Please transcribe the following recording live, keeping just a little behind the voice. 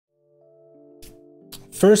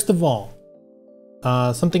first of all,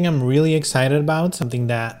 something I'm really excited about, something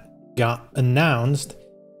that got announced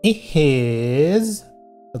is,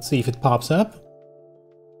 let's see if it pops up.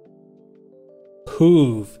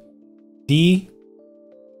 Prove the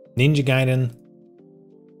Ninja Gaiden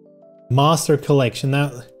Master Collection.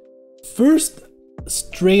 Now, first,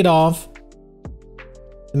 straight off,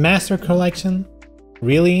 the Master Collection,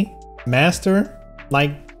 really? Master?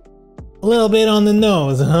 Like, a little bit on the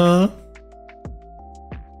nose, huh?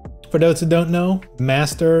 For those who don't know,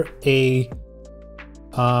 Master,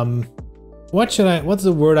 what's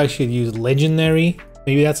the word I should use? Legendary?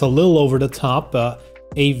 Maybe that's a little over the top, but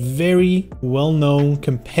a very well-known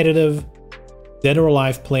competitive Dead or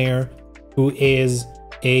Alive player who is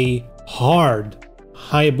a hard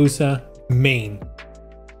Hayabusa main.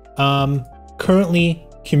 Currently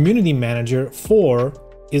community manager for,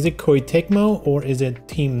 is it Koei Tecmo or is it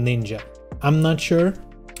Team Ninja? I'm not sure.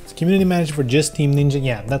 It's community manager for just Team Ninja.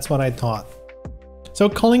 Yeah, that's what I thought. So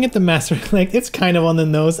calling it the Master Collect, it's kind of on the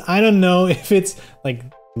nose. I don't know if it's like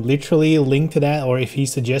literally linked to that or if he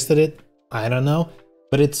suggested it. I don't know,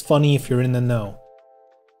 but it's funny if you're in the know.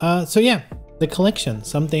 So yeah, the collection,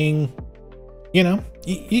 something, you know,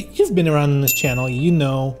 you've been around on this channel, you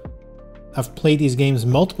know, I've played these games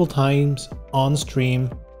multiple times on stream.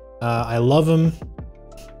 I love them.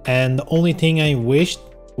 And the only thing I wished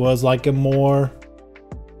was like a more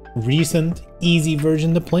recent, easy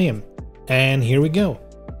version to play them. And here we go.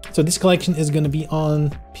 So this collection is going to be on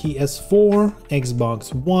PS4,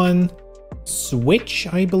 Xbox One, Switch,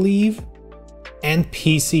 I believe, and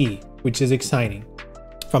PC, which is exciting.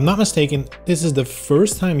 If I'm not mistaken, this is the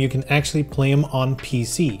first time you can actually play them on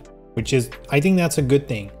PC, which is, I think that's a good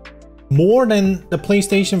thing. More than the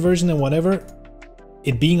PlayStation version and whatever,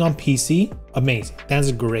 it being on PC, amazing.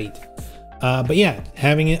 That's great. But yeah,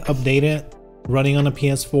 having it updated, running on a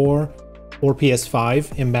PS4 or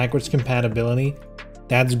PS5 in backwards compatibility,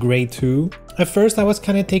 that's great too. At first I was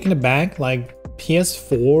kind of taken aback, like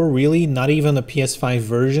PS4, really? Not even a PS5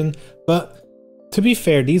 version. But to be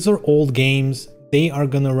fair, these are old games. They are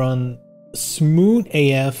gonna run smooth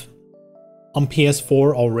AF on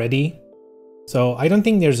PS4 already. So I don't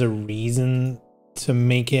think there's a reason to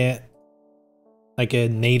make it like a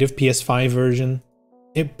native PS5 version.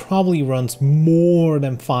 It probably runs more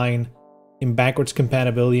than fine in backwards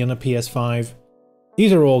compatibility on a PS5.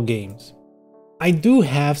 These are old games. I do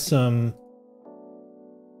have some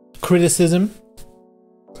criticism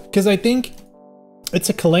because I think it's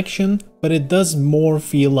a collection, but it does more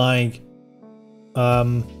feel like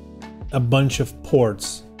a bunch of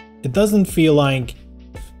ports. It doesn't feel like,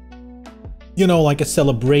 you know, like a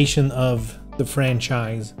celebration of the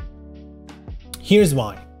franchise. Here's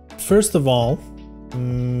why. First of all,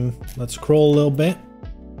 let's scroll a little bit.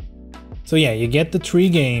 So yeah, you get the 3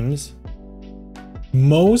 games,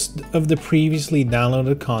 most of the previously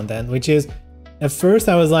downloaded content, which is, at first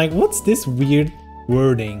I was like, what's this weird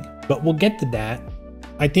wording? But we'll get to that.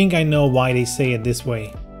 I think I know why they say it this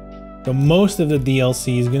way. So most of the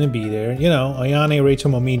DLC is gonna be there. You know, Ayane, Rachel,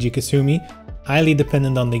 Momiji, Kasumi, highly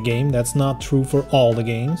dependent on the game. That's not true for all the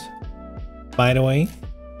games, by the way.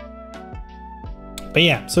 But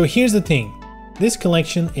yeah, so here's the thing. This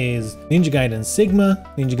collection is Ninja Gaiden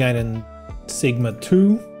Sigma, Ninja Gaiden Sigma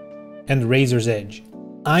 2, and Razor's Edge.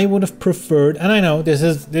 I would have preferred, and I know this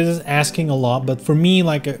is asking a lot, but for me,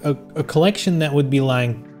 like a collection that would be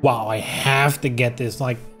like, wow, I have to get this,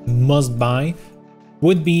 like must buy,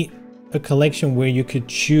 would be a collection where you could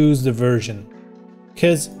choose the version.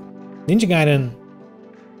 Because Ninja Gaiden,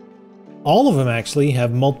 all of them actually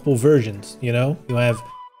have multiple versions, you know? You have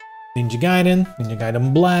Ninja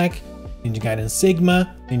Gaiden Black, Ninja Gaiden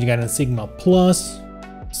Sigma, Ninja Gaiden Sigma Plus,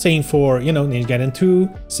 same for, you know, Ninja Gaiden 2,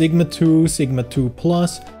 Sigma 2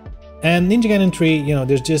 Plus, and Ninja Gaiden 3, you know,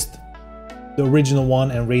 there's just the original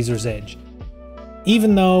one and Razor's Edge.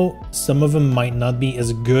 Even though some of them might not be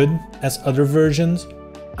as good as other versions,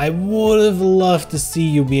 I would have loved to see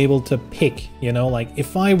you be able to pick, you know, like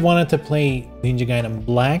if I wanted to play Ninja Gaiden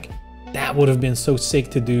Black, that would have been so sick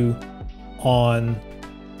to do on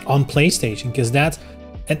PlayStation, because that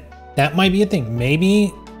might be a thing.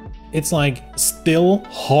 Maybe it's like still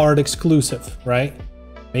hard exclusive, right?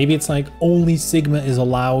 Maybe it's like only Sigma is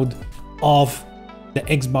allowed off the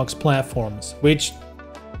Xbox platforms, which,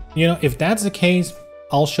 you know, if that's the case,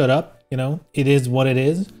 I'll shut up, you know, it is what it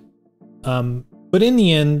is. But in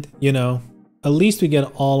the end, you know, at least we get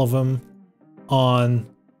all of them on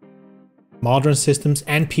modern systems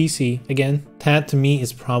and PC. Again, that to me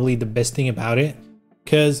is probably the best thing about it,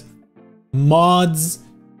 because mods,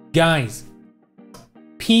 guys,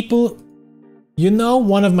 people, you know,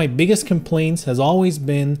 one of my biggest complaints has always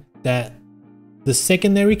been that the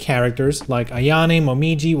secondary characters like Ayane,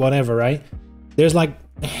 Momiji, whatever, right? There's like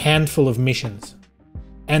a handful of missions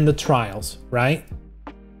and the trials, right?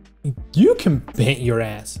 You can bet your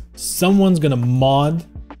ass someone's gonna mod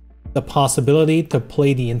the possibility to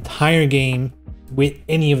play the entire game with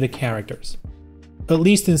any of the characters. At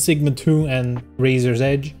least in Sigma 2 and Razor's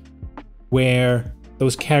Edge, where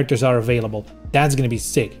those characters are available. That's gonna be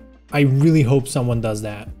sick. I really hope someone does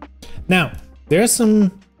that. Now, there's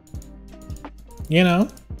some, you know,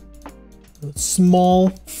 small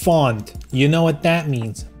font. You know what that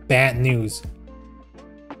means. Bad news.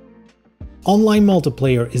 Online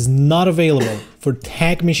multiplayer is not available for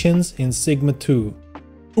tag missions in Sigma 2.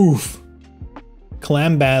 Oof.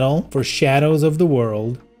 Clan battle for Shadows of the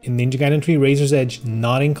World in Ninja Gaiden 3 Razor's Edge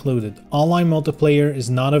not included. Online multiplayer is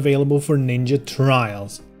not available for Ninja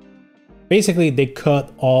Trials. Basically, they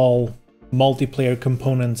cut all multiplayer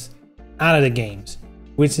components out of the games,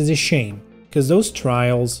 which is a shame, because those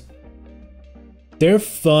trials, they're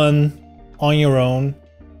fun on your own,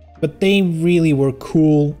 but they really were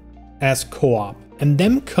cool as co-op, and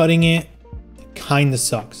them cutting it kinda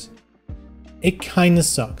sucks. It kinda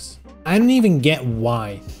sucks. I don't even get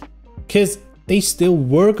why, because they still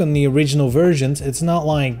work on the original versions. It's not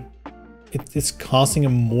like it's costing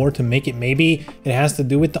them more to make it. Maybe it has to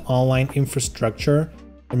do with the online infrastructure,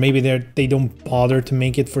 or maybe they don't bother to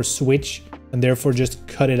make it for Switch and therefore just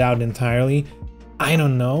cut it out entirely. I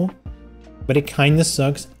don't know, but it kind of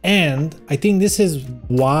sucks. And I think this is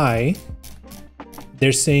why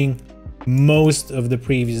they're saying most of the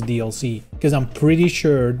previous DLC, because I'm pretty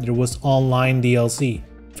sure there was online DLC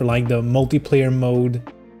for like the multiplayer mode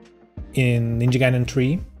in Ninja Gaiden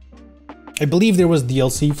 3. I believe there was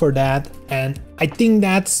DLC for that, and I think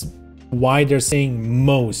that's why they're saying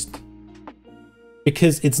most,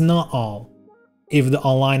 because it's not all if the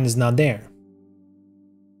online is not there.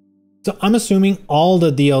 So I'm assuming all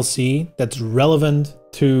the DLC that's relevant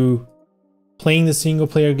to playing the single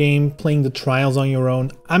player game, playing the trials on your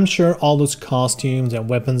own, I'm sure all those costumes and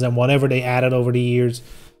weapons and whatever they added over the years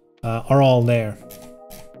are all there.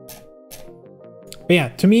 But yeah,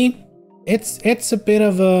 to me, it's a bit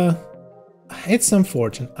of a, it's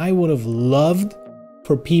unfortunate. I would have loved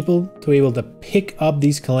for people to be able to pick up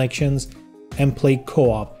these collections and play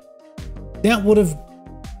co-op. That would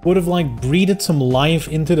have like breathed some life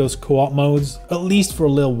into those co-op modes, at least for a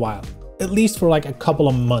little while, at least for like a couple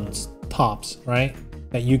of months tops, right?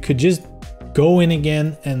 That you could just go in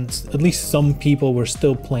again and at least some people were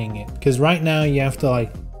still playing it. Because right now you have to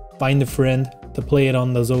like find a friend to play it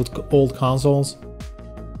on those old consoles.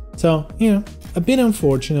 So, you know, a bit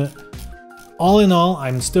unfortunate. All in all,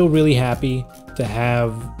 I'm still really happy to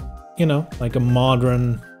have, you know, like a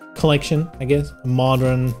modern collection, I guess, a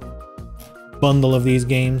modern bundle of these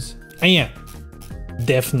games. And yeah,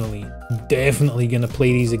 definitely gonna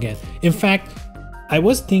play these again. In fact, I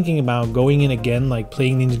was thinking about going in again, like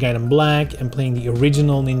playing Ninja Gaiden Black and playing the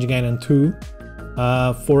original Ninja Gaiden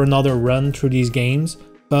 2 for another run through these games.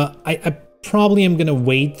 But I probably am gonna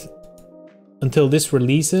wait until this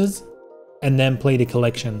releases and then play the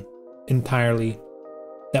collection entirely.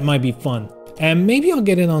 That might be fun. And maybe I'll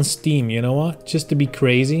get it on Steam, you know what? Just to be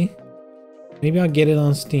crazy. Maybe I'll get it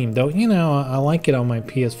on Steam, though, you know, I like it on my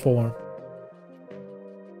PS4.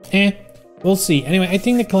 We'll see. Anyway, I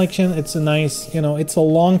think the collection, it's a nice, you know, it's a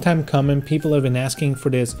long time coming. People have been asking for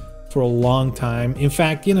this for a long time. In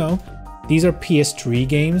fact, you know, these are PS3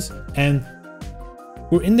 games, and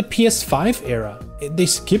we're in the PS5 era. They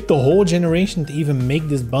skipped the whole generation to even make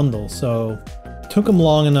this bundle, so it took them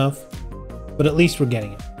long enough, but at least we're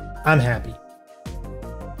getting it. I'm happy.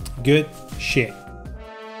 Good shit.